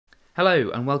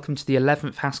Hello and welcome to the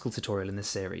 11th Haskell tutorial in this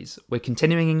series. We're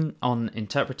continuing on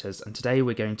interpreters and today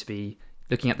we're going to be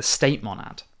looking at the state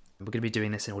monad. We're going to be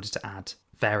doing this in order to add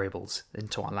variables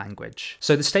into our language.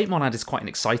 So the state monad is quite an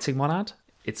exciting monad.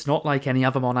 It's not like any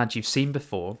other monad you've seen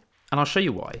before, and I'll show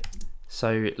you why.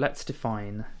 So let's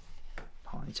define...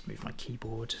 I need to move my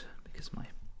keyboard because my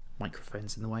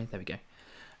microphone's in the way. There we go.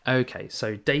 Okay,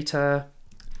 so data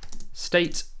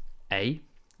state A.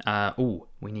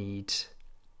 We need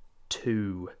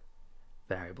two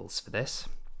variables for this.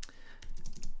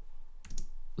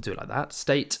 We'll do it like that.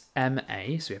 State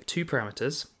MA, so we have two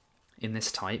parameters in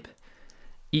this type,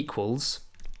 equals,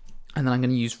 and then I'm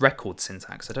going to use record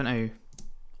syntax. I don't know,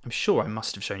 I'm sure I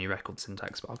must have shown you record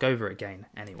syntax, but I'll go over it again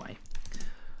anyway.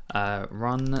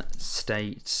 Run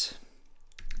state,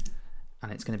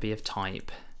 and it's going to be of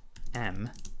type M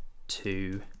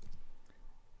to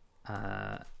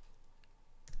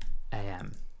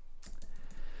AM.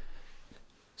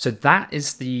 So that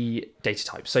is the data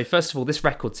type. So first of all, this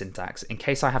record syntax, in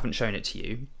case I haven't shown it to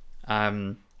you,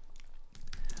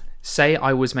 say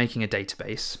I was making a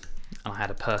database and I had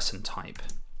a person type.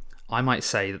 I might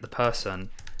say that the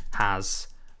person has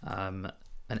an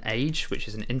age, which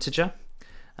is an integer,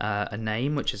 a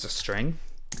name, which is a string.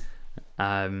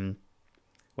 What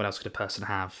else could a person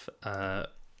have? A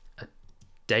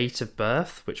date of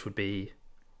birth, which would be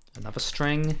another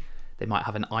string. They might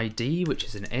have an ID, which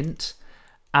is an int.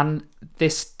 And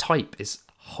this type is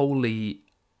wholly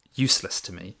useless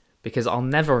to me because I'll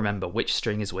never remember which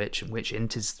string is which and which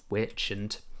int is which,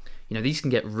 and these can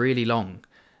get really long.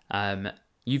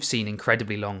 You've seen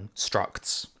incredibly long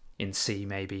structs in C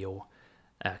maybe, or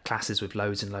classes with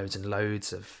loads and loads and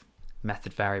loads of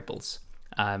method variables.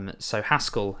 So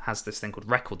Haskell has this thing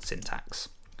called record syntax,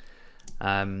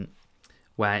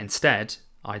 where instead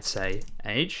I'd say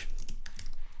age.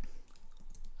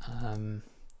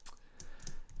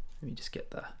 Let me just get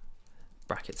the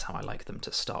brackets how I like them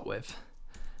to start with.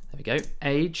 There we go.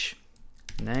 Age,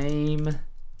 name,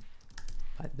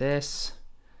 like this.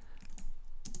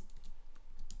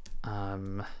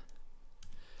 What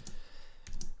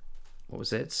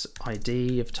was it?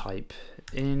 ID of type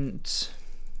int.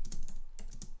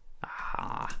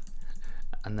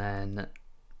 And then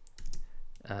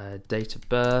date of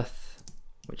birth,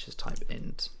 which is type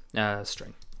int,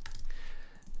 string.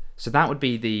 So that would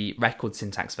be the record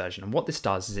syntax version. And what this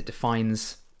does is it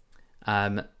defines,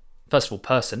 first of all,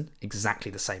 person, exactly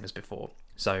the same as before.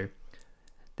 So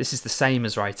this is the same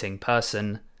as writing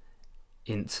person,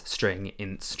 int, string,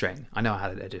 int, string. I know I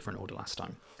had it in a different order last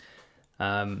time.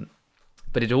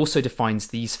 But it also defines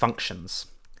these functions.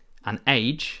 And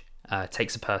age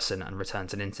takes a person and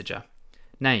returns an integer.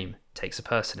 Name takes a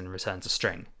person and returns a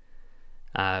string.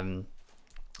 So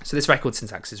this record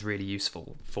syntax is really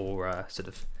useful for sort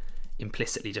of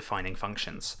implicitly defining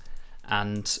functions,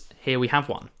 and here we have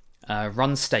one.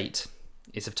 Run state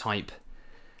is of type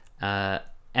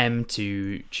M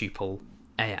to tuple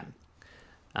AM.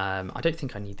 I don't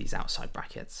think I need these outside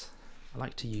brackets. I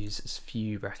like to use as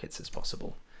few brackets as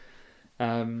possible.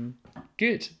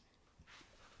 Good.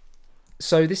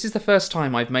 So this is the first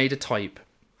time I've made a type.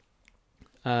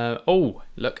 Oh,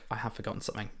 look, I have forgotten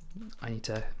something. I need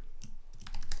to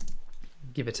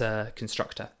give it a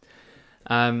constructor.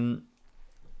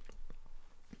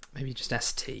 Maybe just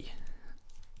st.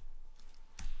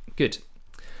 Good.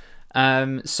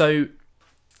 So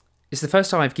it's the first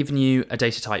time I've given you a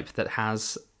data type that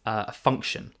has a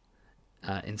function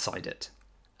inside it.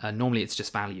 Normally it's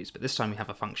just values, but this time we have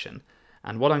a function.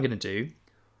 And what I'm going to do,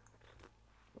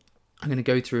 I'm going to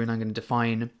go through and I'm going to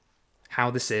define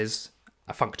how this is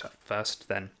a functor first,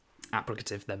 then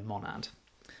applicative, then monad.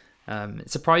 It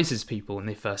surprises people when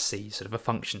they first see sort of a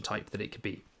function type that it could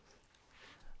be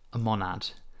a monad,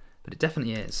 but it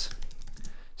definitely is.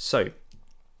 So,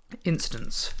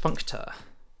 instance functor.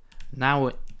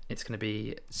 Now it's going to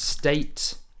be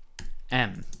state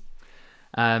M.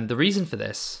 The reason for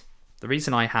this, the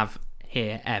reason I have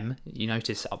here M, you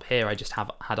notice up here I just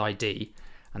had ID,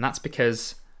 and that's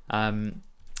because I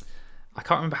can't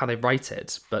remember how they write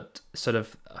it, but sort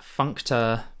of a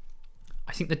functor.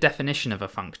 I think the definition of a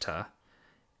functor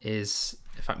is,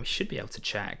 in fact, we should be able to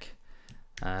check.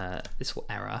 This will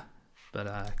error,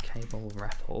 but cable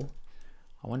REPL.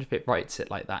 I wonder if it writes it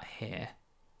like that here.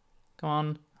 Come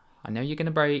on, I know you're going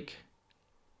to break.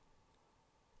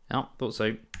 Oh, thought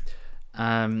so.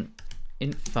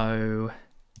 Info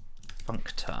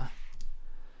functor.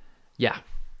 Yeah.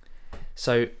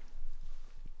 So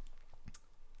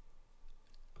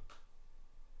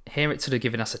here it's sort of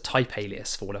given us a type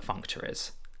alias for what a functor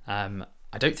is.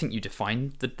 I don't think you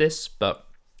defined this, but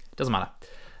it doesn't matter.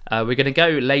 We're going to go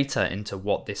later into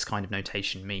what this kind of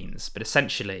notation means, but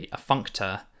essentially a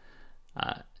functor.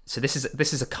 So this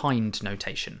is a kind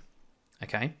notation,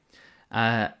 okay?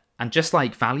 And just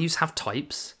like values have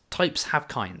types, types have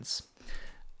kinds,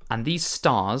 and these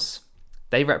stars,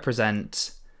 they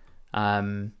represent.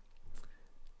 So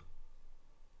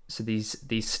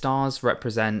these stars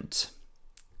represent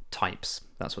types.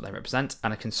 That's what they represent,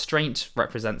 and a constraint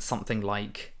represents something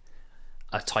like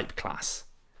a type class.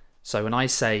 So when I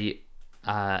say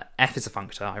f is a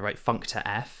functor, I write functor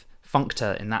f.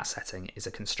 Functor in that setting is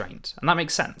a constraint, and that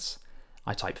makes sense.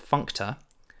 I type functor,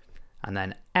 and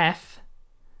then f,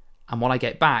 and what I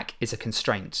get back is a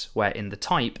constraint, where in the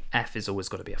type, f is always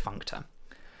got to be a functor.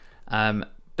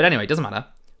 But anyway, it doesn't matter.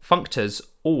 Functors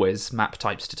always map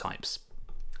types to types.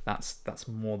 That's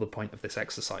more the point of this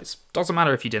exercise. Doesn't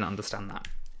matter if you didn't understand that.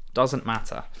 Doesn't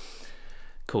matter.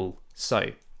 Cool.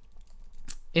 So,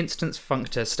 instance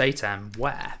functor state m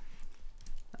where.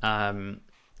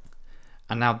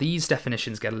 And now these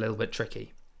definitions get a little bit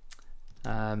tricky.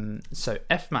 So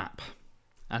fmap,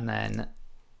 and then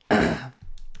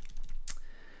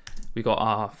we got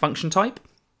our function type,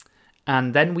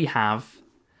 and then we have,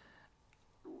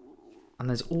 and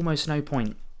there's almost no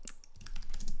point,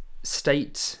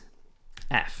 state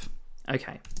f.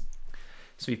 Okay,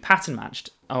 so we've pattern matched.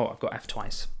 Oh, I've got f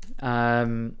twice.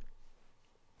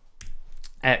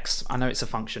 X, I know it's a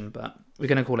function, but we're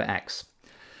going to call it x.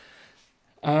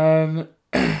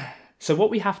 So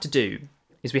what we have to do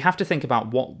is we have to think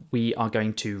about what we are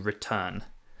going to return.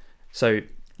 So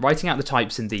writing out the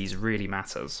types in these really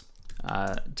matters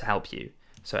to help you.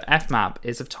 So fmap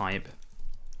is of type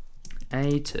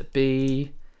a to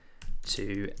b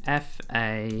to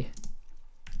fa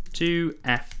to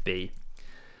fb.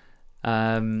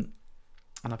 And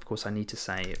of course I need to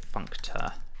say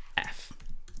functor f.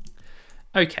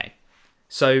 Okay,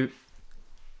 so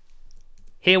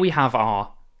here we have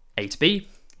our a to b,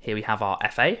 here we have our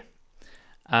fa,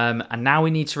 and now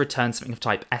we need to return something of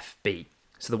type fb.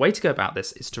 So the way to go about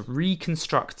this is to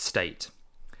reconstruct state.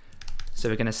 So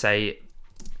we're going to say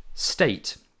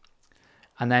state,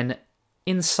 and then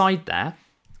inside there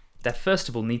first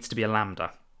of all needs to be a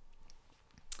lambda,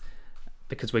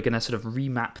 because we're going to sort of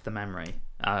remap the memory.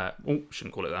 Oh,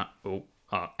 shouldn't call it that.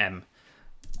 M.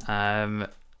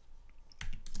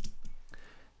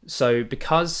 So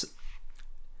because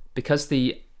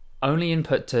the only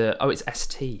input to, oh, it's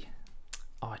st.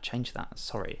 Oh, I changed that,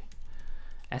 sorry.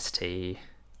 st,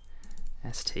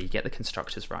 get the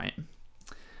constructors right.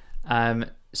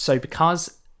 So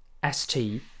because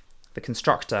st, the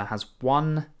constructor, has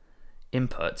one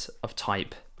input of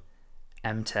type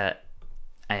m to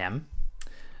am,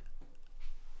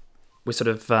 we're sort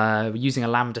of using a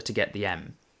lambda to get the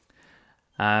m.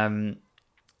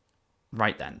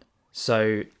 Right then,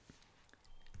 so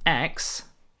x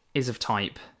is of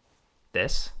type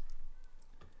this,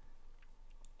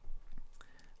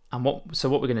 and what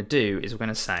we're going to do is we're going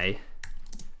to say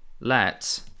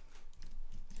let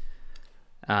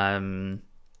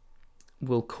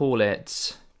we'll call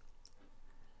it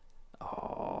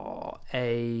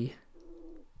a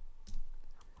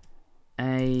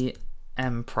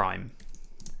m prime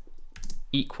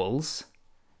equals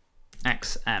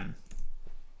xm.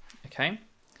 Okay,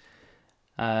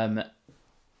 and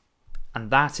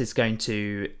that is going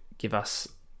to give us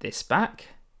this back,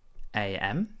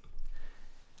 am,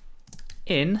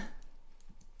 in, now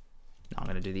I'm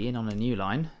going to do the in on a new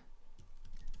line,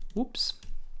 whoops,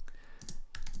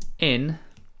 in,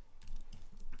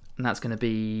 and that's going to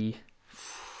be,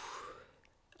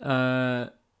 yeah.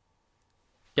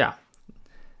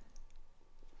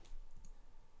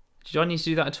 Do I need to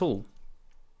do that at all?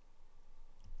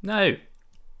 No.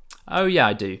 Oh yeah,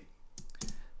 I do.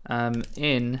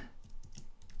 In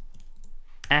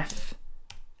f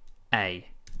a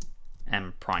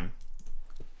m prime.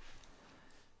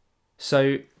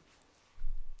 So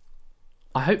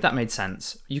I hope that made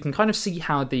sense. You can kind of see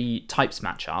how the types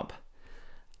match up.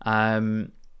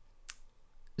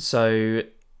 So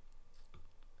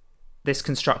this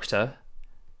constructor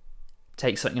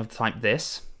takes something of the type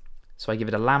this. So I give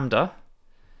it a lambda.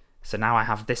 So now I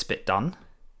have this bit done.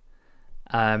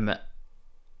 And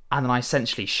then I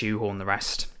essentially shoehorn the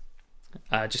rest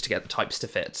just to get the types to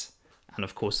fit. And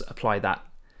of course, apply that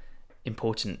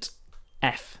important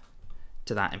F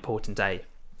to that important A.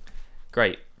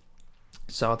 Great.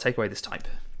 So I'll take away this type.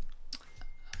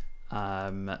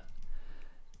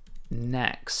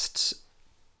 Next,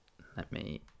 let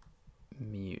me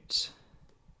mute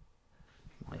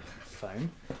my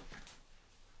phone.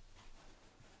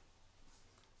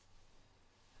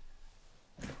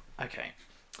 Okay,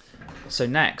 so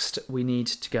next we need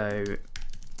to go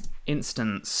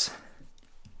instance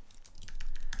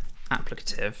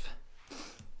applicative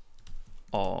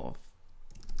of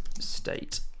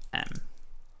state M,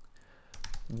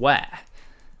 where,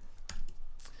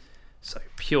 so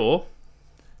pure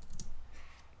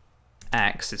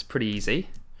X is pretty easy.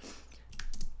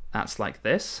 That's like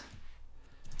this.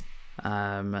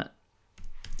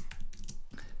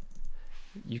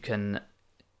 You can,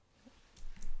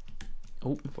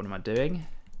 oh, what am I doing?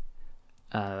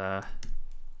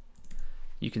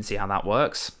 You can see how that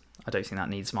works. I don't think that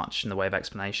needs much in the way of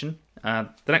explanation. The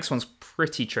next one's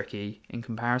pretty tricky in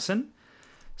comparison.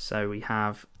 So we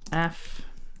have F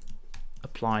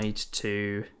applied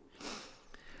to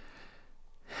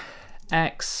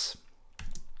X.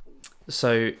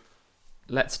 So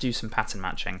let's do some pattern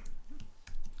matching.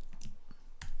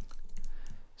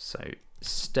 So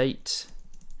state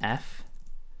F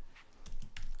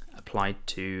applied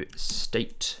to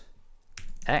state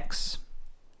X.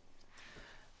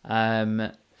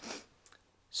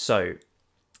 So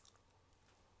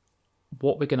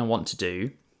what we're going to want to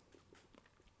do,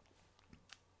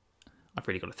 I've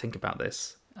really got to think about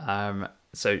this.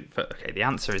 Okay, the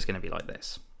answer is going to be like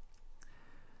this.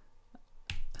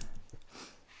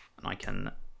 And I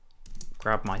can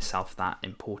grab myself that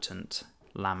important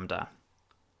lambda.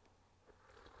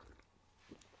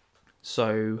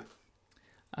 So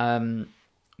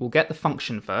we'll get the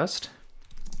function first.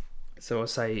 So I'll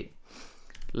say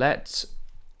let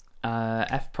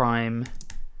f prime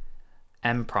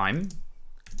m prime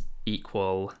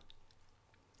equal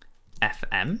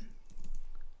fm.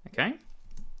 Okay,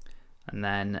 and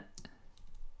then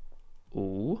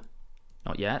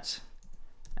not yet,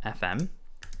 fm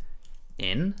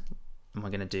in, and we're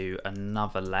going to do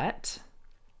another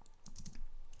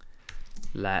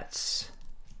let's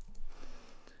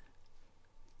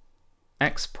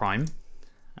x prime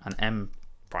and m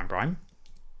prime prime.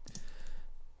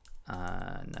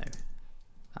 No,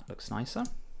 that looks nicer.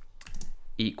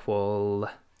 Equal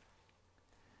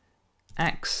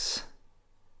x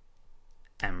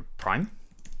m prime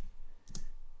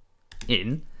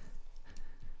in,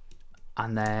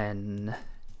 and then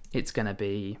it's going to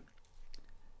be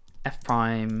f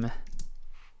prime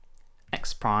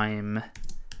x prime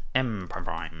m prime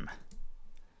prime.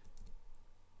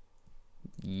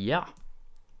 Yeah,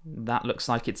 that looks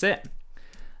like it's it.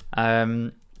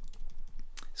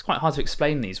 It's quite hard to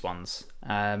explain these ones,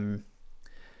 and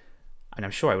I'm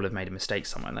sure I will have made a mistake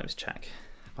somewhere. Let's check.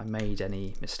 Have I made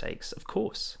any mistakes? Of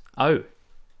course. Oh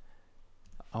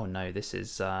no, this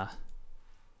is oh,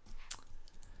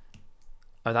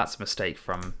 that's a mistake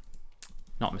from,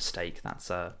 not a mistake,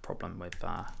 that's a problem with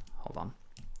hold on,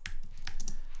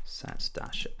 set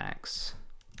dash x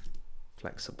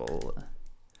flexible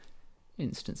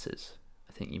instances.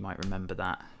 I think you might remember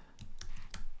that.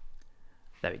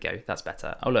 There we go, that's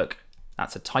better. Oh look,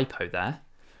 that's a typo there.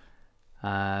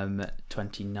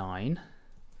 29.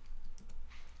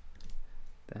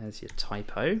 There's your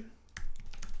typo.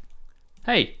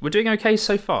 Hey, we're doing okay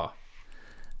so far.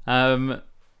 Finally,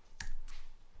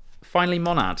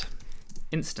 monad,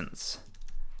 instance,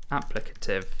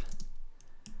 applicative.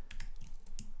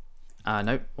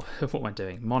 No, what am I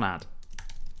doing? Monad.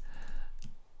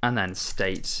 And then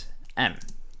state M,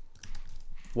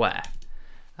 where.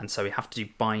 And so we have to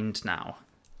do bind now.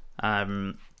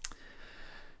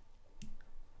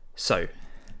 So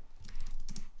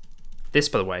this,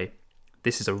 by the way,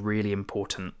 this is a really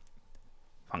important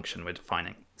function we're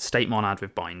defining. State monad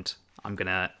with bind. I'm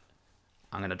gonna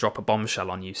drop a bombshell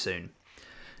on you soon.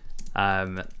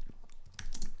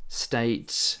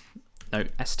 St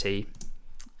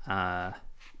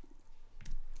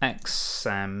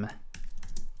xm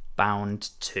bound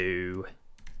to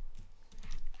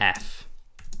f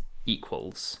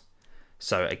equals.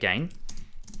 So again,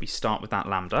 we start with that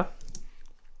lambda,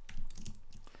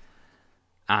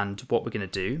 and what we're going to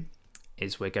do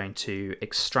is we're going to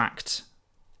extract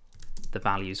the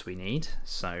values we need.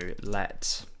 So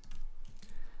let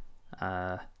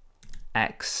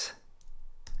x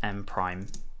m prime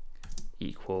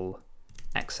equal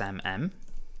xmm,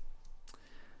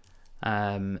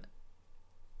 and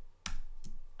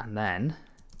then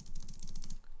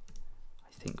I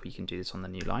think we can do this on the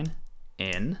new line,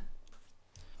 in,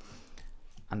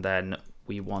 and then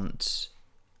we want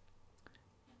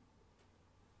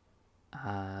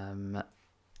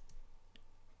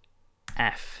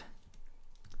f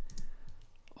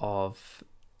of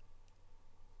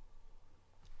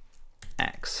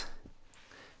x.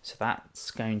 So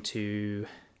that's going to,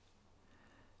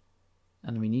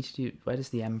 and we need to do, where does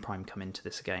the m prime come into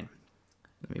this again?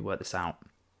 Let me work this out.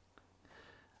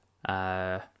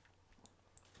 So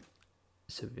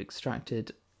we've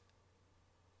extracted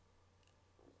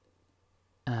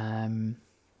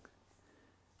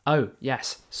Oh,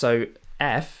 yes. So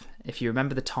f, if you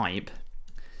remember the type,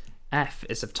 f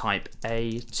is of type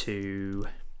A to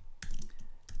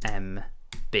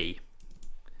MB,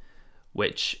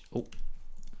 which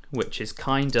is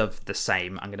kind of the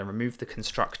same. I'm going to remove the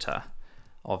constructor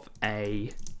of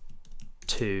A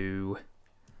to,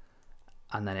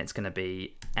 and then it's going to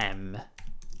be M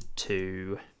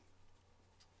to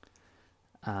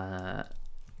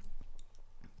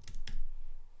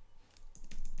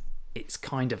it's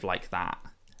kind of like that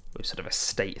with sort of a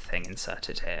state thing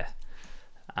inserted here.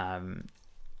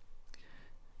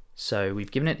 So we've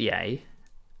given it the A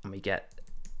and we get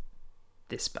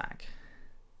this back.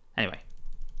 Anyway,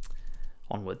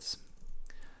 onwards.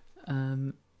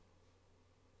 I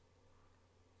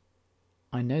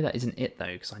know that isn't it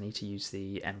though, because I need to use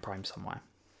the M prime somewhere.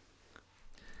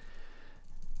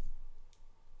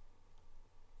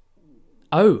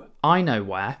 Oh, I know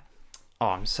where. Oh,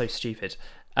 I'm so stupid.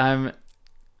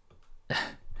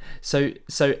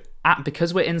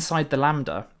 Because we're inside the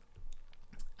lambda,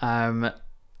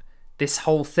 this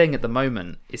whole thing at the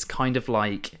moment is kind of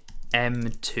like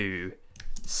M2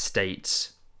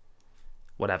 state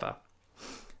whatever,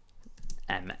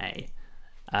 MA.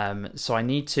 So I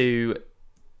need to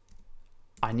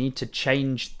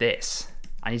change this.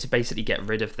 I need to basically get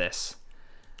rid of this.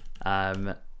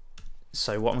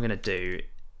 So what I'm going to do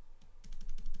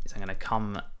is I'm going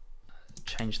to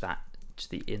change that to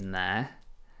the in there.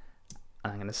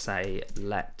 And I'm going to say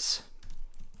let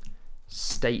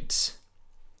state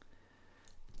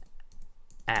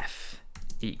f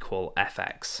equal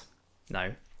fx.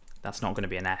 No, that's not going to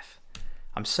be an f.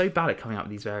 I'm so bad at coming up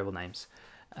with these variable names.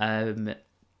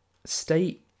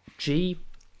 State g,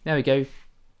 there we go.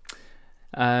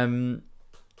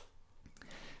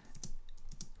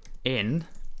 In,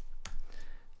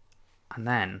 and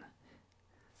then,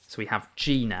 so we have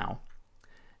g now,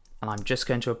 and I'm just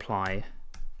going to apply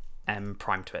m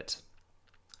prime to it.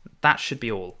 That should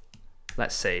be all.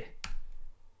 Let's see.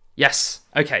 Yes.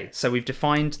 Okay. So we've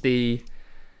defined the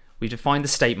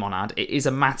state monad. It is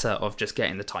a matter of just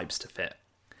getting the types to fit.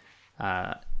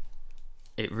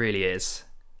 It really is.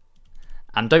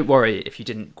 And don't worry if you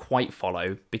didn't quite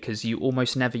follow, because you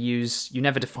almost never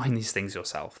define these things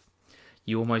yourself.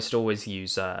 You almost always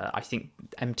use, I think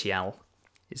MTL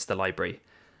is the library.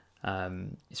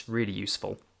 It's really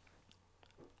useful.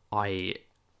 I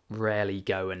rarely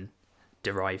go and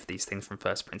derive these things from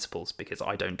first principles because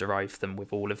I don't derive them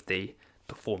with all of the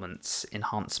performance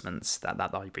enhancements that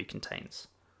library contains.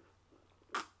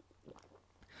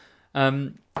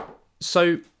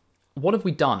 So what have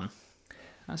we done?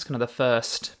 That's kind of the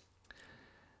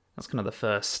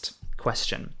first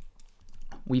question.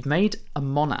 We've made a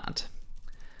monad.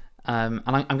 And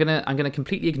I'm gonna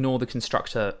completely ignore the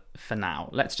constructor for now.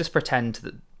 Let's just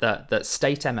pretend that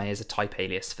state MA is a type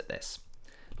alias for this.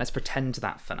 Let's pretend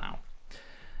that for now.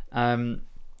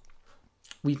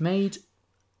 We've made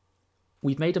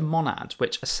a monad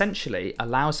which essentially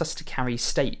allows us to carry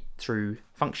state through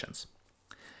functions.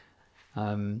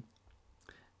 And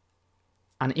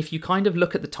if you kind of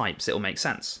look at the types, it'll make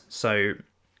sense. So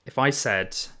if I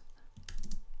said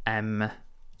m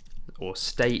or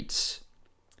state,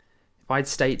 if I'd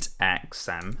state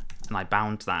xm and I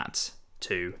bound that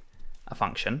to a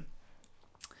function,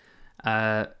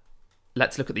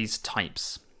 let's look at these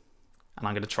types. And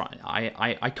I'm going to try,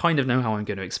 I kind of know how I'm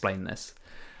going to explain this.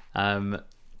 So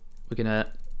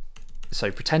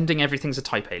pretending everything's a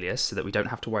type alias so that we don't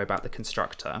have to worry about the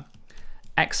constructor,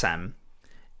 xm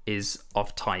is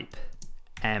of type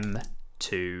m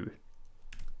to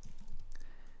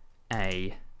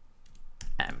a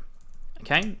m,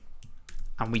 okay?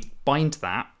 And we bind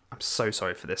that, I'm so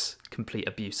sorry for this complete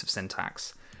abuse of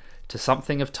syntax, to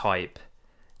something of type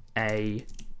a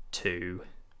to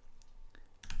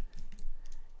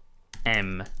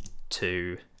m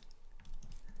to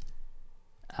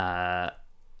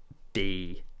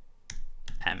b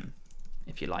m,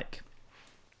 if you like.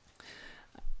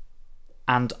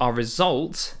 And our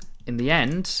result, in the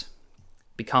end,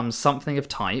 becomes something of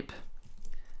type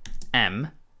m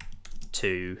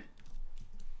to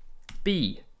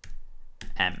b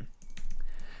m.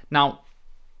 Now,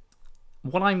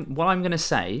 what I'm going to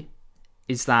say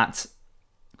is that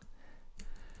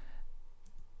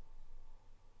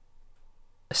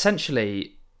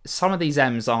essentially some of these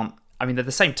m's aren't, I mean, they're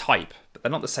the same type, but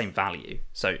they're not the same value.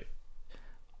 So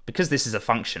because this is a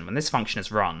function, when this function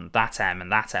is run, that m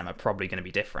and that m are probably going to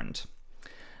be different.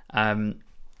 But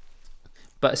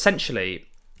essentially,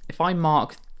 if I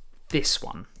mark this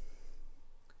one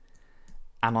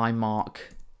and I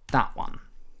mark that one,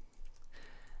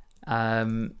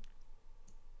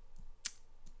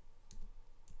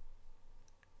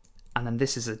 then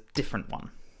this is a different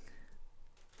one.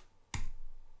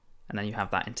 And then you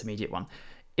have that intermediate one.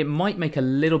 It might make a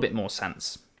little bit more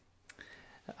sense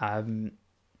in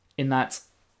that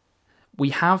we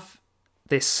have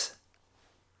this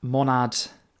monad.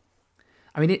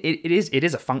 I mean, it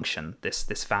is a function,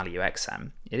 this value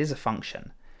xm. It is a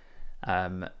function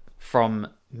from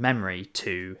memory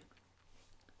to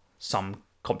some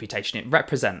computation. It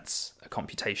represents a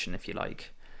computation, if you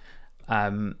like.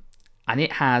 And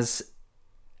it has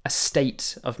a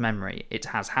state of memory. It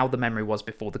has how the memory was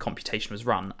before the computation was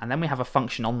run. And then we have a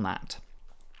function on that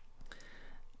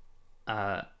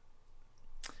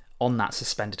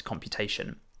suspended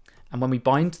computation. And when we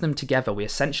bind them together, we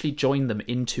essentially join them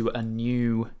into a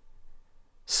new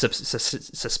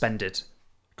suspended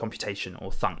computation,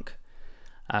 or thunk,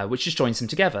 which just joins them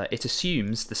together. It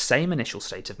assumes the same initial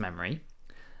state of memory,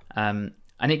 and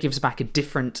it gives back a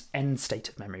different end state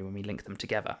of memory when we link them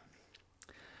together.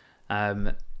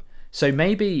 So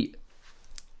the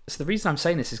reason I'm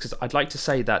saying this is because I'd like to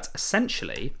say that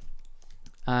essentially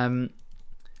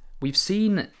we've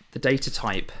seen the data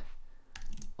type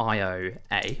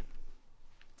IOA,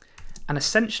 and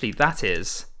essentially that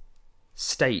is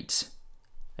state,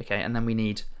 okay, and then we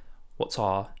need what's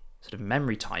our sort of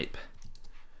memory type.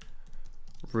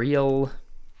 Real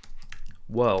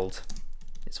world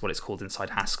is what it's called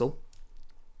inside Haskell.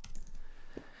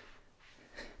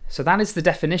 So that is the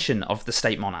definition of the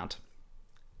state monad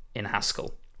in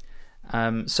Haskell.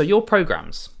 So your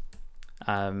programs,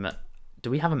 do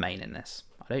we have a main in this?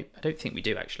 I don't think we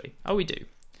do, actually. Oh, we do.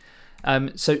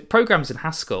 So programs in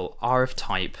Haskell are of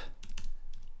type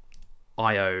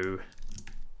IO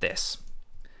this,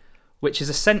 which is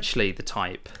essentially the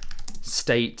type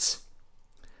state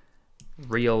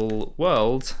real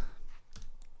world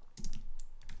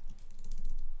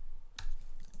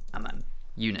and then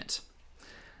unit.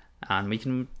 And we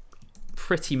can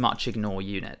pretty much ignore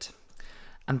unit.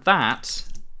 And that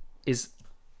is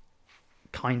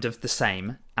kind of the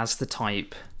same as the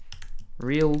type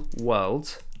real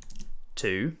world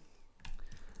to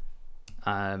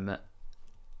I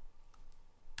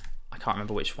can't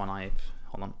remember which one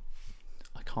hold on.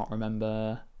 I can't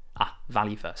remember.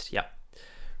 Value first, yeah.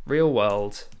 Real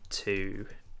world to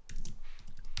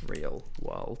real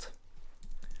world.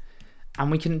 And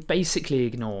we can basically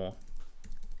ignore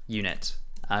unit.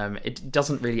 It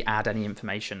doesn't really add any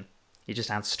information. It just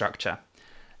adds structure.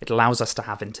 It allows us to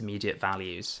have intermediate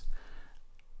values.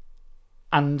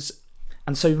 And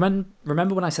so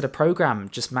remember when I said a program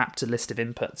just mapped a list of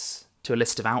inputs to a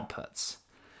list of outputs?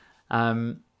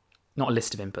 Not a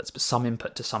list of inputs, but some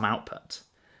input to some output.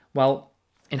 Well,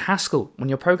 in Haskell, when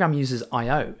your program uses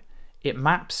I/O, it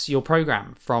maps your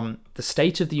program from the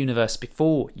state of the universe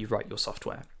before you write your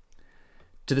software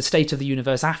to the state of the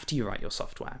universe after you write your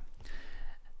software.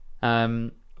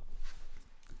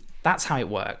 That's how it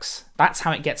works. That's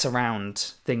how it gets around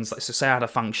things like, so say I had a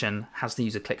function, has the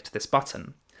user clicked this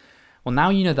button? Well, now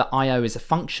you know that I/O is a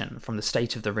function from the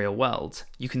state of the real world.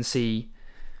 You can see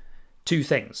two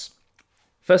things.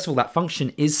 First of all, that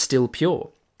function is still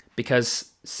pure,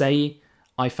 because say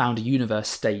I found a universe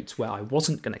state where I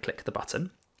wasn't going to click the button,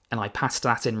 and I passed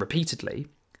that in repeatedly,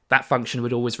 that function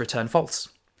would always return false.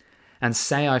 And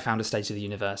say I found a state of the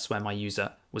universe where my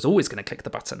user was always going to click the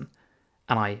button,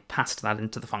 and I passed that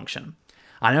into the function.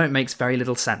 I know it makes very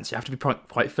little sense. You have to be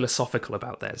quite philosophical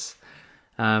about this.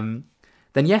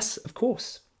 Then yes, of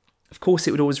course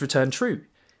it would always return true.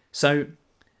 So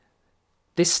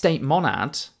this state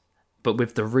monad, but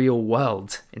with the real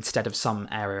world instead of some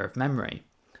area of memory,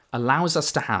 allows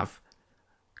us to have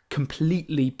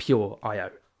completely pure I/O.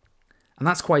 And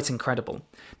that's quite incredible.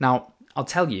 Now, I'll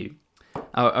tell you,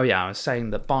 oh yeah, I was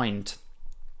saying that bind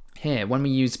here, when we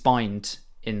use bind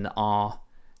in our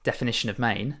definition of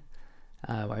main,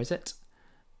 where is it?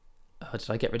 Did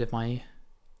I get rid of my...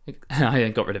 I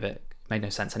got rid of it. Made no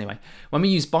sense anyway. When we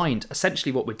use bind,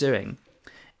 essentially what we're doing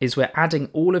is we're adding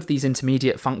all of these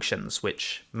intermediate functions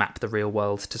which map the real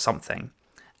world to something,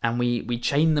 and we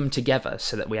chain them together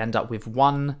so that we end up with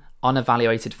one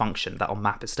unevaluated function that will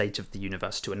map a state of the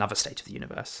universe to another state of the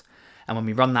universe. And when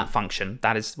we run that function,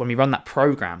 that is, when we run that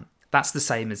program, that's the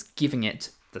same as giving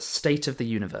it the state of the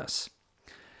universe.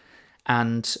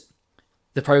 And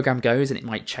the program goes and it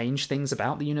might change things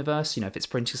about the universe. You know, if it's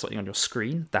printing something on your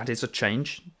screen, that is a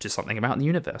change to something about the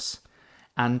universe.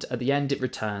 And at the end, it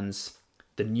returns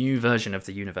the new version of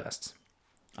the universe,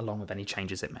 along with any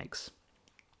changes it makes.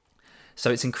 So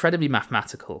it's incredibly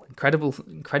mathematical,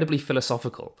 incredibly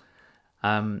philosophical,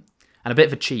 and a bit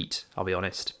of a cheat, I'll be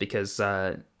honest, because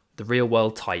the real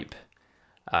world type,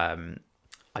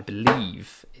 I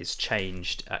believe, is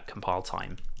changed at compile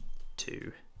time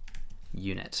to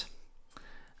unit.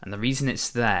 And the reason it's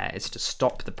there is to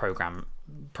stop the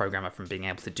programmer from being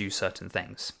able to do certain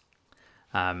things.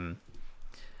 And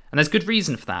there's good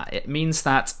reason for that. It means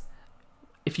that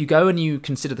if you go and you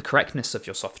consider the correctness of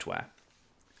your software,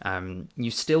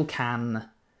 you still can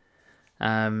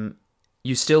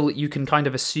you can kind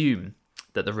of assume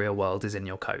that the real world is in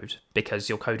your code, because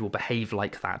your code will behave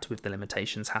like that with the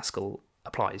limitations Haskell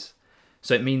applies.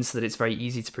 So it means that it's very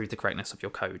easy to prove the correctness of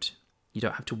your code. You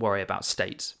don't have to worry about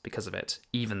state because of it,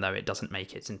 even though it doesn't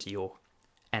make it into your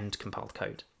end compiled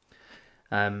code.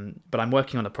 But I'm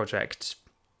working on a project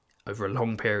over a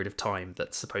long period of time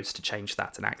that's supposed to change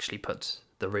that and actually put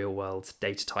the real world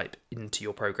data type into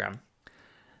your program.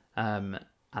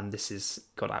 And this has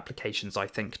got applications, I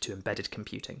think, to embedded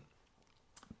computing.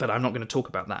 But I'm not going to talk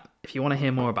about that. If you want to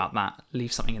hear more about that,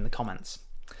 leave something in the comments.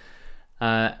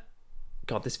 God,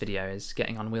 this video is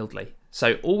getting unwieldy.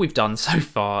 So all we've done so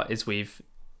far is we've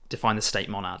defined the state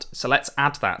monad. So let's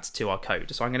add that to our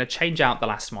code. So I'm going to change out the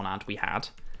last monad we had,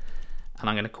 and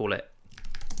I'm going to call it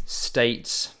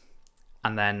state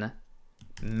and then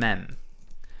mem.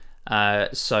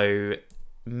 So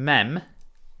mem,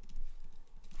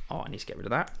 I need to get rid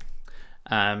of that.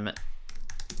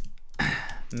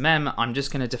 Mem, I'm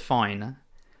just going to define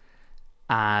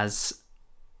as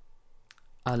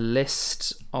a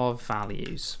list of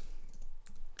values.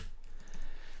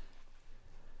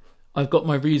 I've got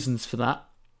my reasons for that.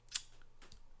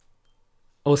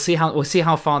 We'll see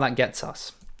how far that gets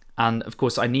us. And of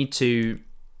course, I need to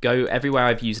go everywhere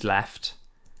I've used left,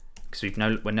 because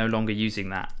we're no longer using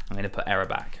that. I'm going to put error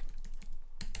back.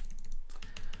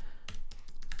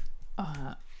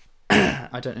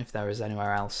 I don't know if there is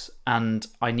anywhere else, and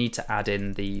I need to add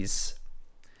in these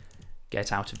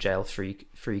get out of jail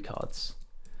free cards.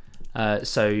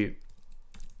 So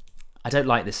I don't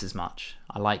like this as much.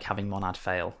 I like having monad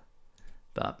fail,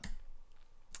 but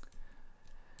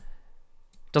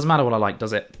doesn't matter what I like,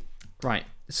 does it? Right,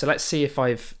 so let's see if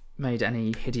I've made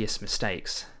any hideous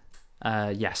mistakes.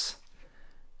 Yes.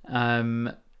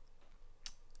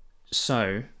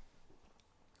 So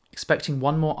expecting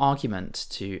one more argument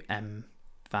to m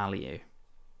value.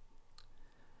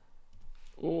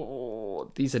 Oh,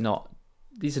 these are not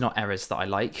errors that I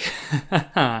like.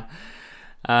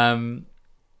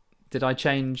 Did I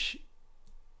change?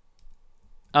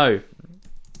 Oh,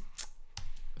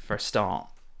 for a start,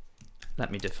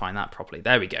 let me define that properly.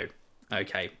 There we go.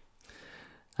 Okay.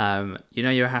 You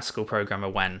know you're a Haskell programmer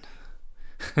when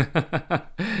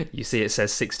you see it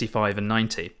says 65 and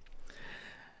 90,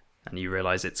 and you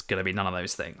realize it's going to be none of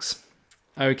those things.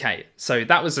 Okay, so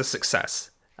that was a success.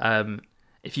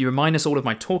 If you minus all of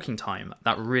my talking time,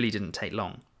 that really didn't take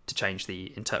long to change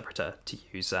the interpreter to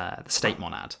use the state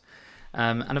monad.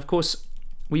 And of course,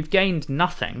 we've gained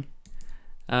nothing.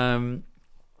 Eval.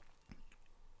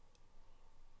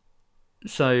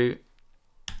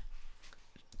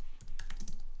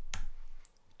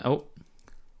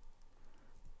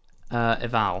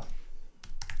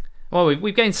 Well,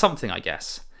 we've gained something, I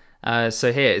guess.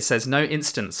 So here it says no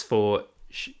instance for...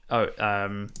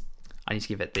 I need to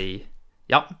give it the...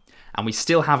 Yep. And we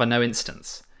still have a no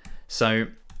instance. So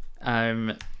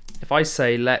if I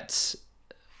say let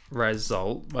res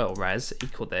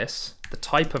equal this, the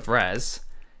type of res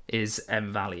is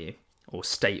m value or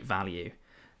state value.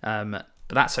 But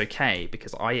that's okay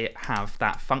because I have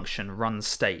that function run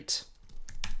state.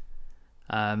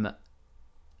 And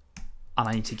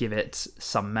I need to give it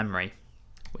some memory,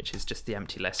 which is just the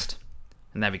empty list.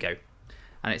 And there we go.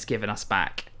 And it's given us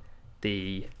back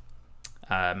the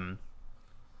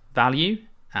value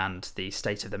and the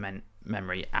state of the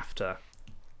memory after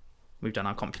we've done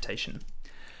our computation.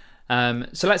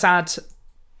 So let's add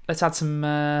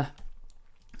some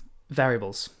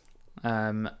variables.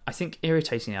 I think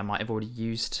irritatingly I might have already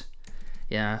used.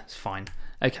 Yeah, it's fine.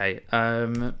 Okay.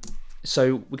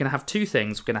 So we're going to have two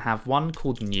things. We're going to have one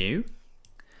called new.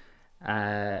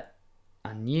 And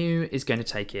new is going to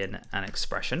take in an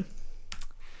expression.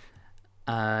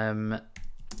 I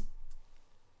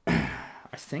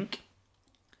think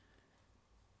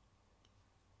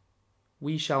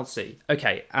we shall see.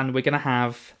 Okay, and we're going to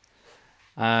have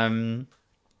dref,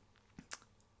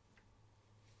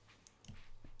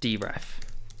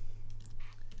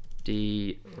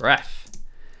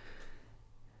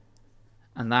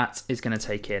 and that is going to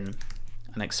take in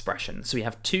an expression. So we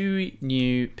have two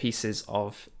new pieces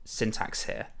of syntax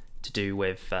here to do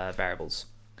with variables.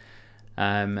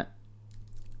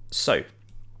 So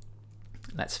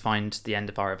let's find the end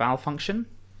of our eval function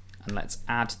and let's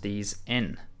add these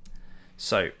in.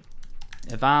 So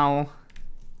eval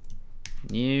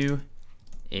new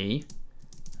e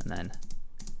and then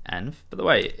env. By the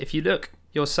way, if you look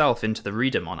yourself into the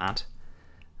reader monad,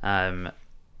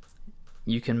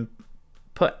 you can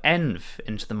put env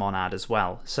into the monad as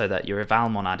well, so that your eval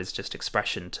monad is just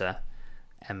expression to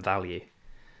m value.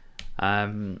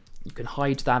 You can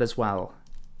hide that as well,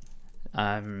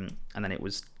 and then it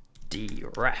was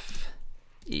dref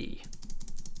e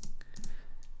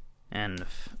env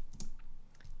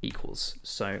equals.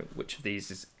 So which of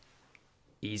these is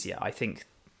easier? I think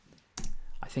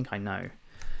I know.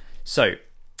 So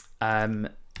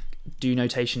do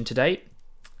notation to date.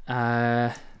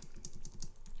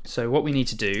 So what we need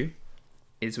to do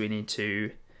is we need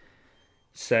to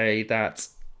say that,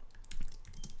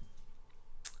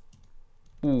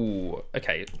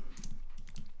 okay.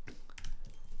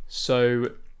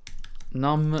 So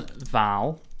num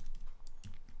val.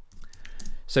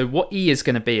 So what E is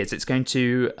going to be is it's going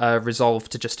to resolve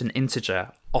to just an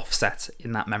integer offset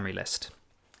in that memory list.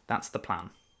 That's the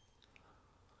plan.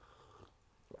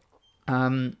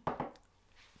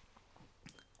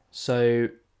 So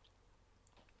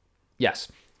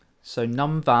yes, so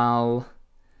num val.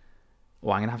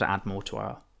 Well, I'm gonna have to add more to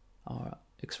our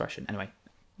expression. Anyway,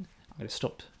 I'm gonna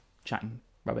stop chatting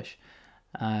rubbish.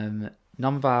 Num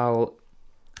val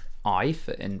I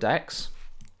for index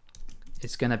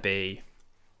is gonna be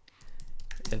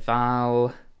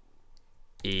eval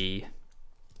e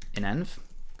in env,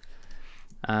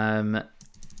 and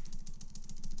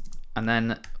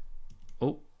then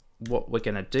what we're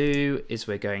going to do is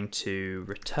we're going to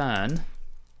return.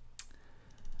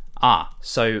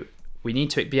 So we need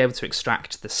to be able to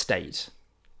extract the state.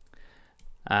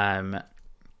 So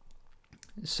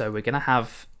we're going to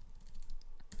have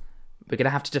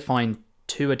to define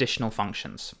two additional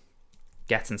functions,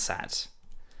 get and set.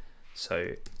 So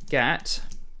get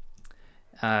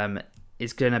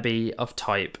is going to be of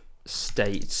type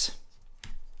state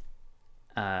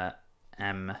mm,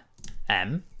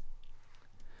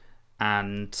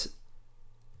 and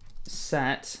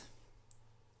set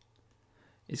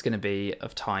is going to be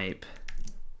of type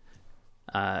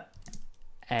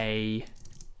a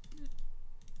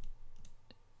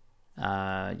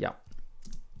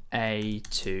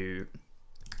to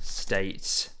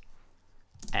state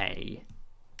a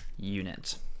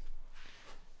unit.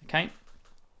 Okay.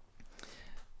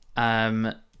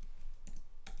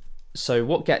 So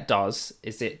what get does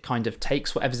is it kind of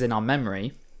takes whatever's in our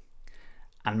memory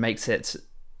and makes it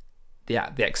the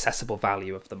accessible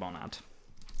value of the monad.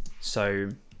 So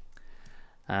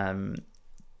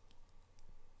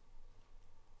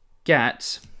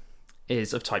get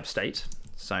is of type state,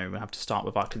 so we have to start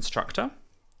with our constructor,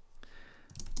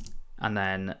 and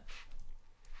then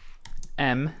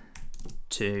m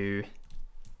to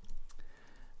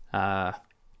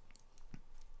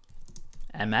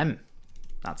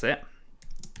that's it.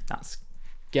 That's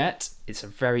get. It's a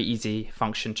very easy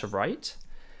function to write.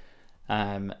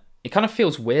 It kind of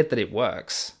feels weird that it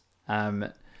works,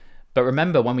 but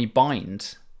remember when we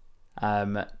bind,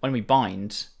 we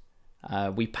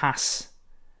pass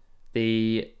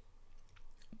the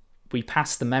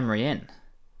memory in.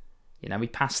 You know, we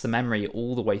pass the memory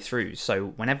all the way through.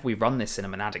 So whenever we run this in a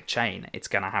monadic chain, it's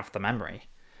going to have the memory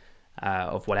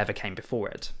of whatever came before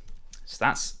it. So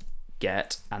that's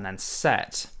get, and then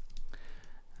set.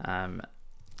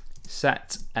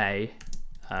 Set a,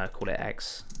 call it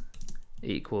x,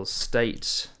 equals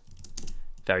state,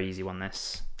 very easy one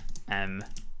this, m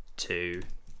to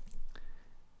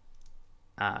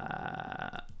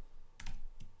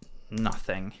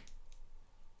nothing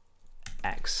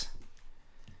x.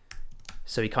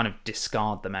 So we kind of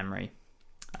discard the memory.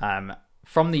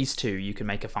 From these two, you can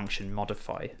make a function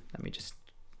modify. Let me just,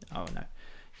 oh no.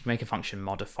 You can make a function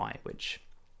modify, which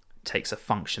takes a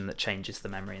function that changes the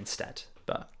memory instead.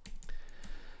 But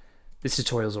this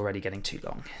tutorial's already getting too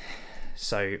long.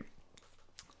 So,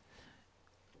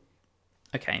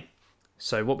 okay.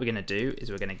 So what we're going to do is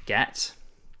we're going to get,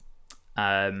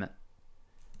 and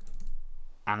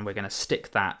we're going to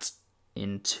stick that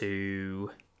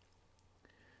into,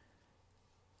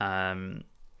 yeah,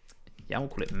 we'll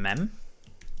call it mem.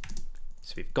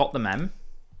 So we've got the mem.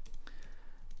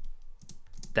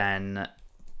 Then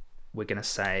we're going to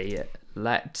say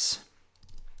let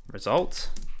result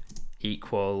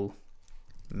equal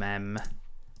mem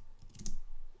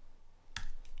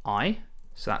I.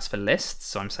 So that's for lists.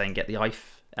 So I'm saying get the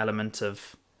ith element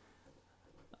of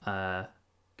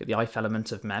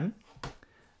mem.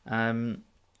 And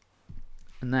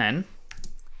then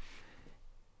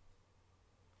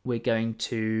we're going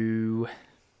to,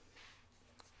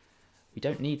 we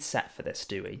don't need set for this,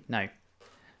 do we? No.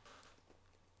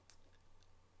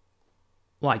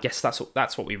 Well, I guess that's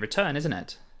what we return, isn't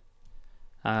it?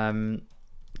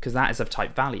 because that is of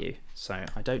type value. So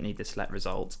I don't need this let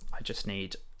result, I just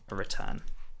need a return.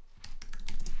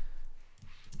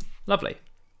 Lovely.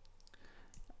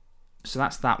 So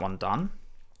that's that one done.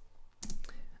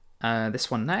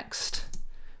 This one next,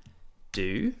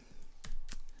 do.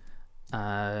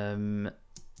 So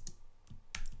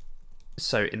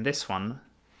in this one,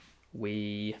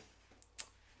 I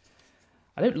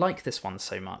don't like this one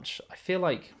so much. I feel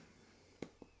like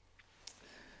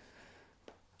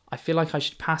I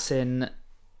should pass in,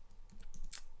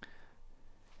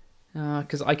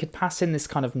 because I could pass in this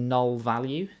kind of null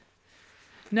value.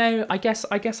 No, I guess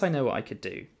I know what I could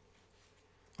do.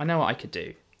 I know what I could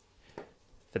do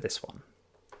for this one.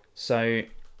 So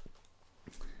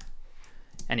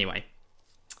anyway,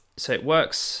 so it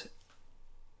works.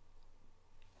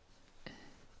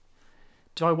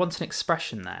 Do I want an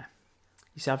expression there?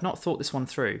 You see, I've not thought this one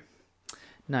through.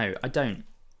 No, I don't.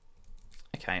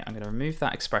 Okay, I'm going to remove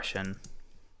that expression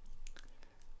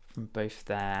from both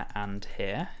there and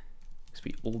here, because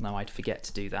we all know I'd forget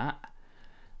to do that.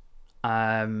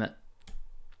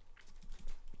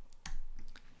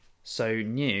 So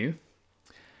new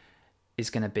is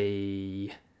going to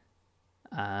be,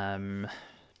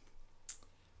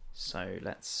 so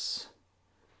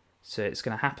it's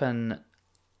going to happen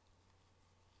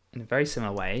in a very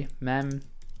similar way. Mem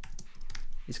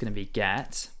is going to be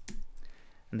get,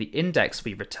 and the index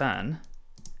we return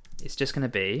is just going to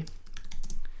be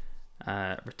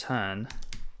return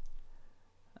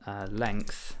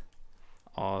length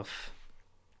of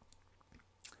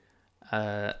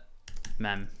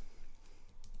mem.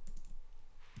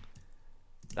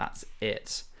 That's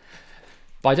it.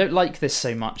 But I don't like this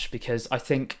so much because I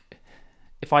think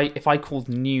if I called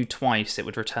new twice, it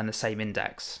would return the same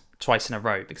index twice in a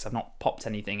row because I've not popped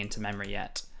anything into memory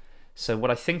yet. So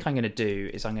what I think I'm going to do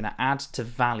is I'm going to add to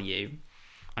value,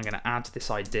 I'm going to add this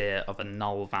idea of a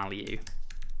null value.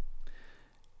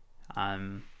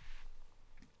 That's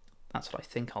what I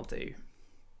think I'll do.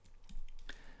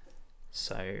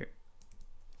 So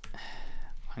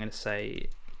I'm going to say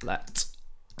let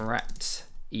ret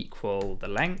equal the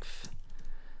length,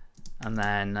 and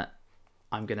then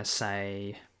I'm going to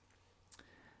say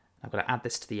I've got to add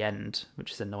this to the end,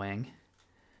 which is annoying.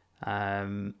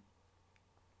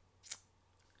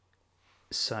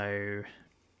 So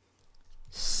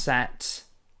set,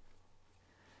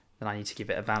 then I need to give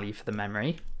it a value for the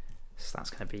memory. So that's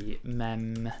going to be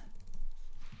mem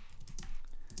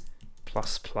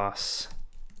plus plus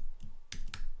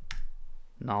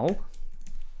null.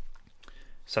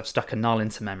 So I've stuck a null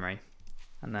into memory,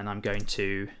 and then I'm going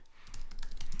to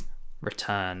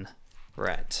return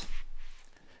ret.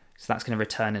 So that's going to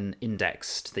return an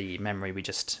index to the memory we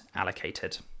just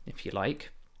allocated, if you like.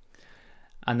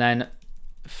 And then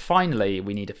finally,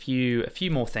 we need a few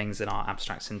more things in our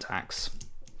abstract syntax.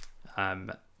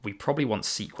 We probably want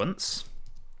sequence.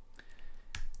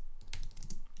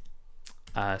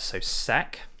 So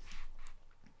sec,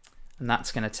 and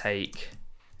that's going to take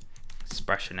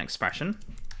expression.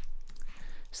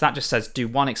 So that just says do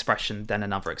one expression, then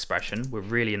another expression. We're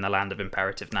really in the land of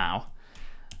imperative now.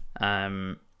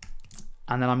 And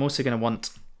then I'm also going to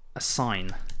want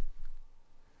assign.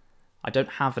 I don't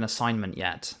have an assignment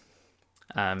yet.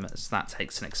 So that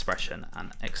takes an expression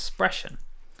and expression.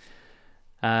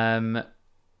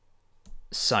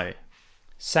 So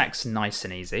sec's nice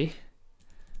and easy.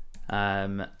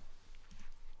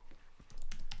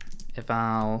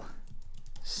 Eval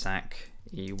sec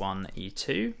e1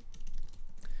 e2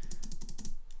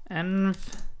 env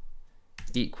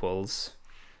equals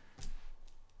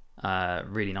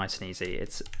really nice and easy.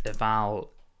 It's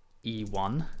eval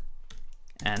e1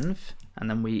 env, and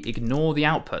then we ignore the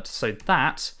output. So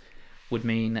that would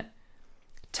mean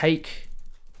take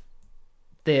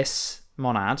this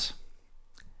monad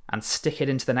and stick it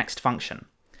into the next function.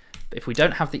 But if we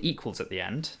don't have the equals at the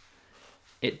end,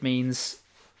 it means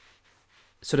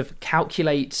sort of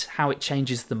calculate how it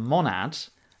changes the monad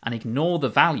and ignore the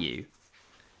value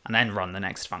and then run the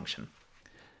next function,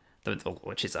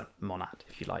 which is a monad,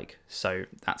 if you like. So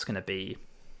that's going to be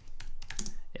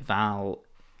eval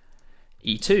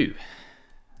e2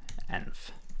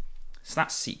 env. So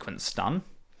that's sequence done.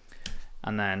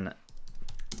 And then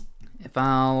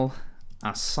eval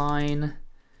assign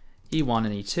e1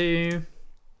 and e2.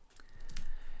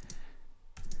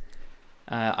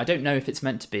 I don't know if it's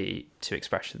meant to be two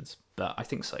expressions, but I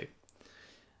think so.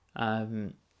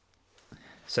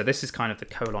 So this is kind of the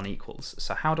colon equals.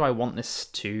 So how do I want this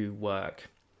to work?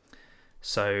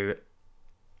 So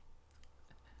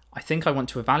I think I want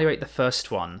to evaluate the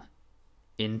first one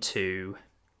into,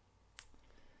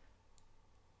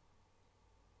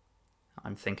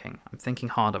 I'm thinking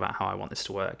hard about how I want this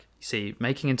to work. You see,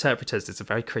 making interpreters is a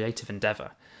very creative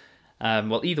endeavor.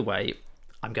 Well, either way,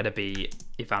 I'm going to be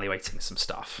evaluating some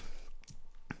stuff.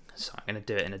 So I'm going to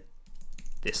do it in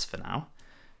this for now.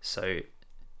 So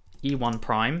E1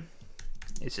 prime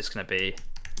is just going to be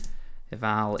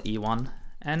eval E1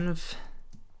 env.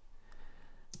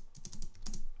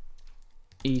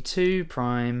 E2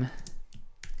 prime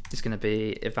is going to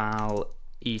be eval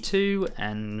E2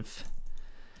 env.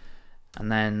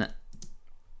 And then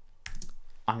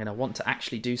I'm going to want to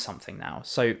actually do something now.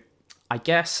 So I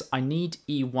guess I need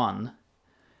E1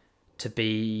 to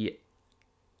be...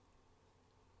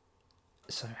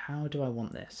 So how do I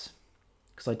want this?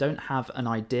 Because I don't have an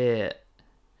idea.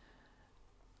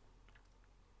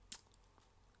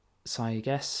 So I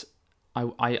guess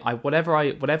whatever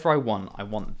I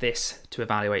want this to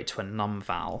evaluate to a num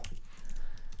val.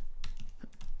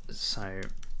 So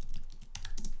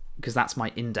because that's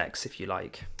my index, if you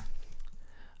like.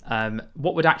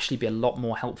 What would actually be a lot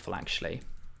more helpful actually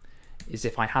is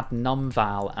if I had num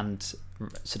val and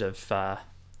sort of I'm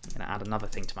going to add another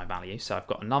thing to my value. So I've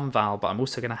got a num val, but I'm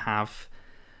also going to have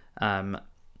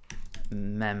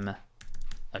mem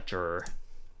adjur,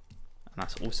 and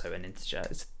that's also an integer.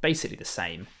 It's basically the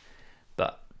same,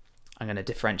 but I'm going to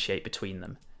differentiate between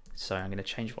them. So I'm going to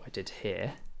change what I did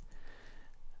here,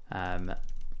 and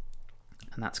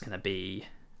that's going to be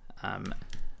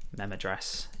mem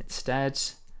address instead,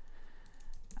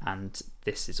 and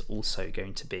this is also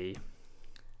going to be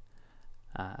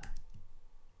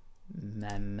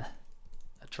mem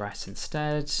address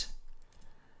instead.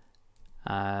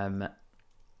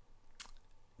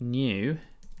 New.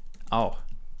 Oh,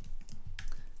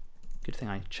 good thing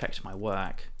I checked my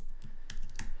work.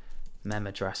 Mem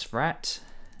address ret.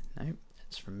 No,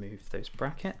 let's remove those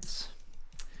brackets.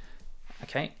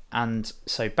 Okay, and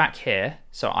so back here,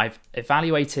 so I've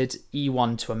evaluated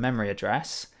E1 to a memory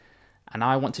address, and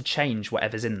I want to change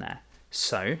whatever's in there.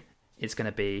 So it's going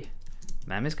to be,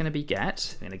 mem is going to be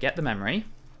get, I'm going to get the memory,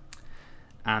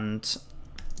 and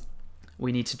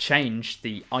we need to change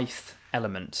the ith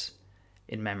element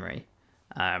in memory.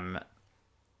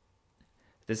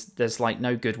 There's like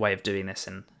no good way of doing this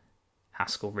in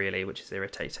Haskell really, which is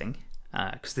irritating,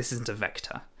 because this isn't a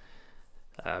vector,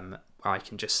 where I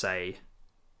can just say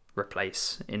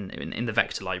replace in the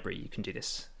vector library. You can do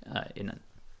this I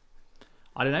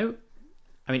don't know,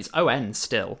 I mean it's on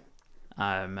still,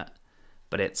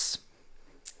 but it's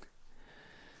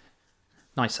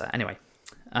nicer anyway.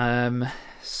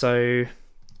 So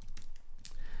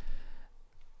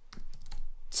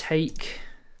take,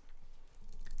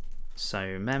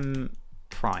 so mem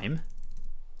prime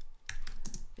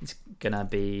is gonna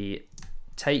be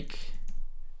take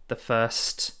the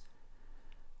first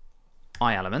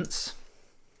I elements,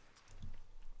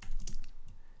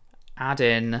 add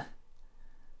in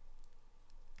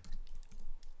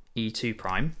E2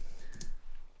 prime,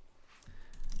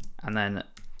 and then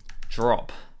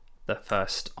drop the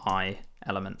first I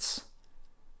elements.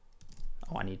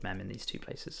 Oh, I need mem in these two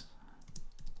places.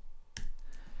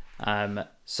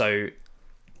 So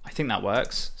I think that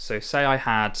works. So say I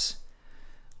had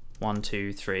 1,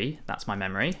 2, 3, that's my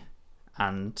memory,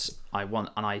 and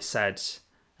I said,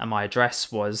 and my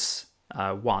address was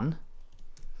 1,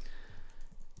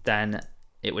 then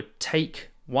it would take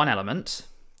one element,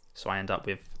 so I end up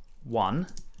with 1.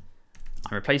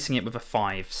 I'm replacing it with a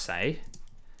 5, say,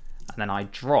 and then I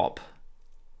drop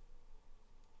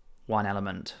one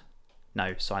element.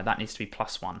 No, sorry, that needs to be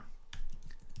 +1.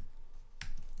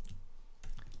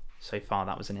 So far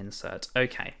that was an insert.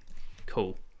 Okay,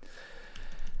 cool.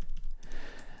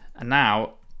 And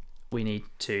now we need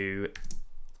to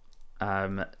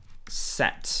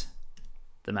set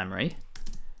the memory.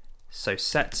 So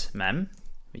set mem,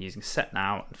 we're using set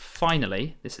now, and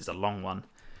finally, this is a long one,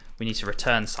 we need to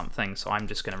return something, so I'm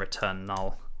just going to return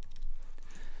null.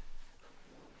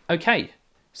 Okay,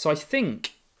 so I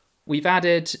think we've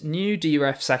added new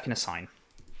deref second assign.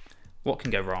 What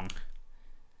can go wrong?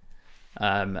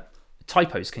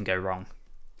 Typos can go wrong.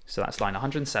 So that's line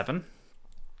 107.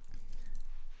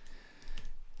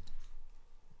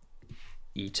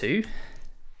 E2.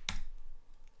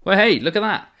 Well, hey, look at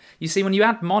that. You see, when you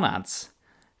add monads,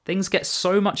 things get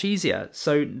so much easier.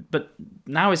 So, but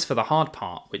now is for the hard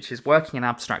part, which is working in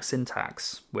abstract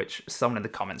syntax, which someone in the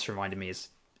comments reminded me is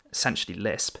essentially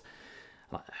Lisp.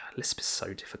 Like, Lisp is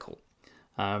so difficult.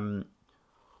 And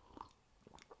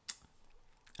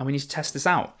we need to test this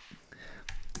out.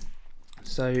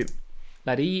 So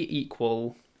let E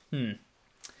equal,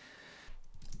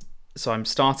 so I'm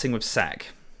starting with sec.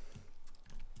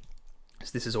 So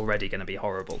this is already going to be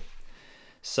horrible.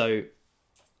 So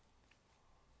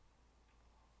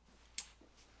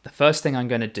the first thing I'm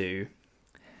going to do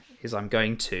is I'm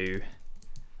going to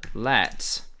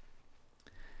let,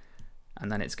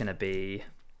 and then it's going to be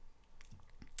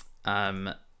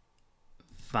val,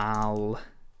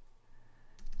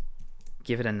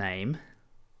 give it a name.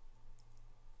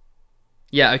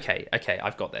 Yeah, okay,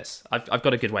 I've got this. I've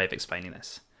got a good way of explaining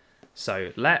this.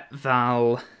 So let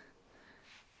val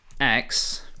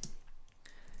x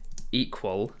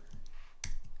equal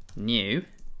new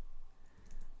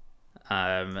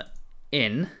in,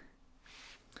 and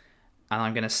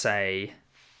I'm going to say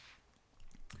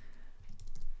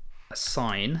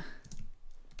assign,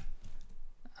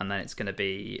 and then it's going to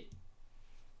be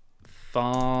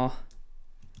var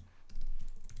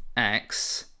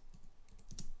x.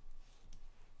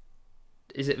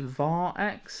 Is it var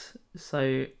x?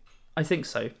 So I think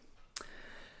so.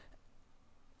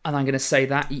 And I'm going to say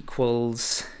that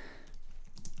equals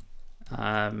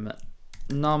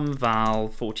num val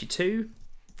 42.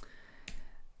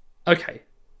 Okay,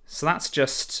 so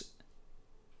that's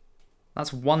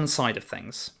one side of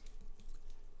things.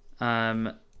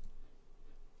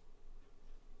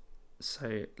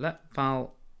 So let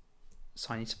val,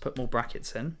 so I need to put more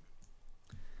brackets in.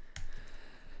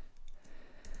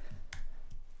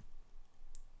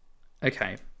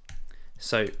 Okay,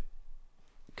 so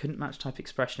couldn't match type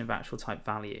expression of actual type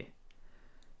value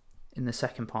in the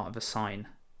second part of assign.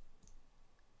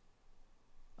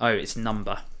 Oh, it's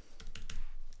number.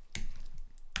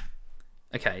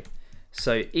 Okay,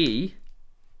 so E,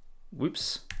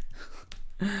 whoops,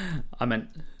 I meant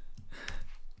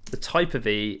the type of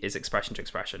E is expression to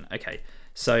expression. Okay,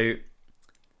 so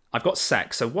I've got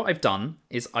sec. So what I've done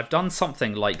is I've done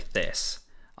something like this.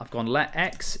 I've gone let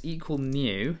x equal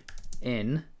new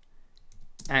in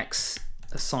x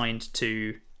assigned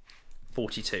to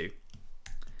 42.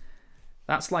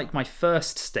 That's like my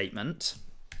first statement.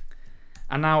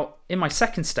 And now in my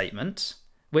second statement,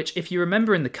 which if you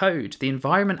remember in the code, the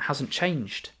environment hasn't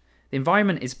changed. The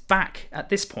environment is back at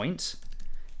this point,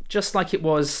 just like it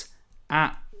was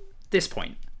at this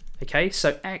point. Okay,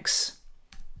 so x,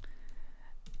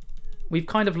 we've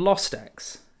kind of lost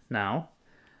x now.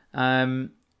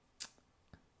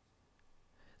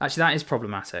 Actually, that is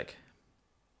problematic.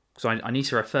 So I need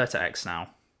to refer to x now.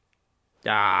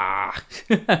 Ah.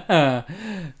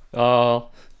 Oh.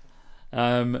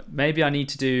 Maybe I need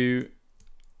to do...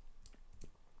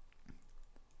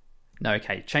 No,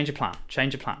 okay, change a plan.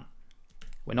 Change a plan.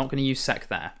 We're not going to use sec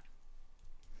there.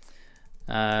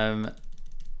 Because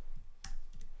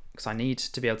I need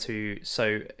to be able to...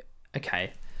 So,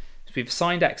 okay. So we've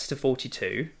assigned x to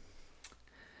 42.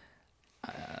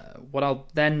 What I'll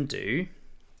then do...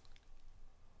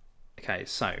 Okay,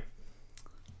 so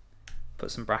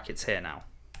put some brackets here now.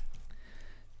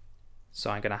 So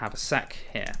I'm going to have a sec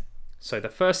here. So the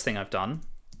first thing I've done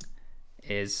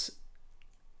is,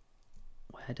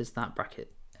 where does that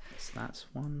bracket? So that's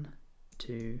 1,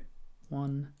 2,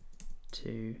 1,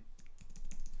 2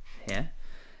 here.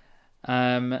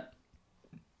 So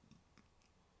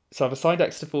I've assigned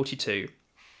x to 42.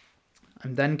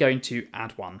 I'm then going to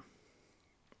add 1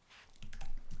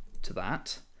 to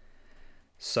that.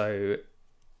 So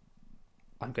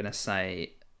I'm going to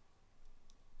say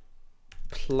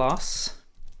plus,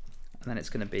 and then it's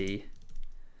going to be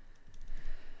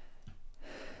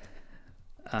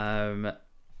no,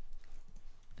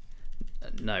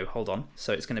 hold on.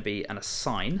 So it's going to be an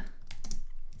assign,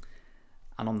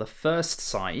 and on the first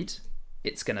side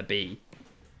it's going to be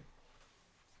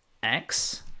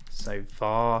x, so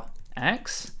var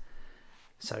x.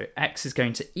 So x is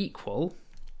going to equal,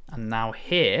 and now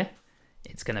here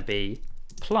it's going to be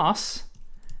plus,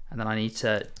 and then I need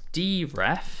to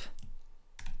deref,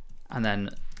 and then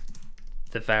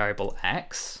the variable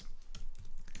x,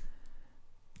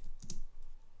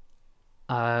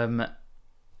 and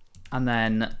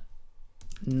then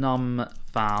number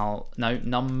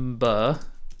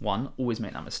 1, always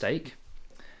make that mistake.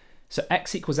 So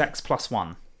x equals x plus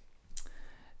 1.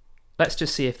 Let's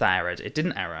just see if that errored. It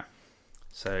didn't error.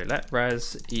 So let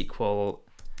res equal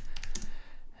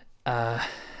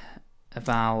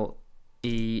eval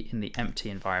e in the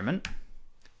empty environment,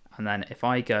 and then if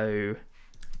I go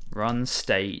run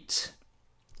state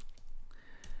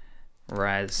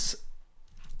res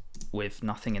with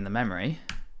nothing in the memory,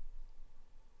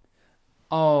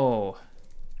 oh,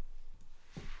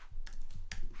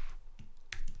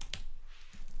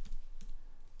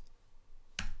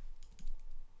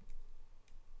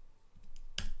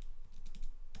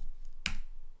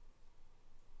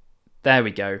 there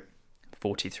we go,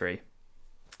 43.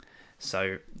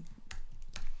 So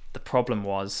the problem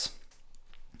was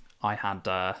I had,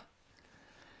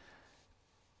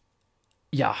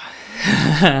 yeah,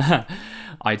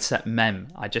 I'd set mem.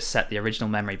 I just set the original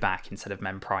memory back instead of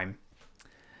mem prime.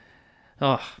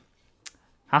 Oh,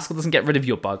 Haskell doesn't get rid of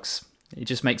your bugs. It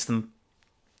just makes them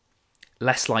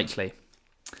less likely.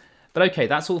 But okay,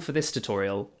 that's all for this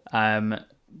tutorial.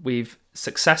 We've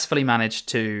successfully managed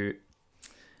to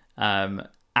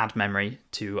add memory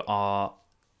to our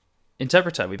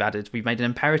interpreter. We've made an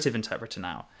imperative interpreter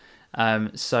now.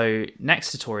 So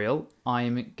next tutorial,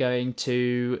 I'm going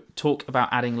to talk about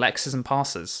adding lexes and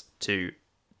parsers to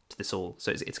this all.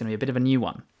 So it's going to be a bit of a new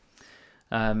one.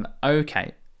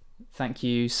 Okay, thank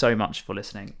you so much for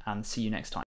listening, and see you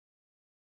next time.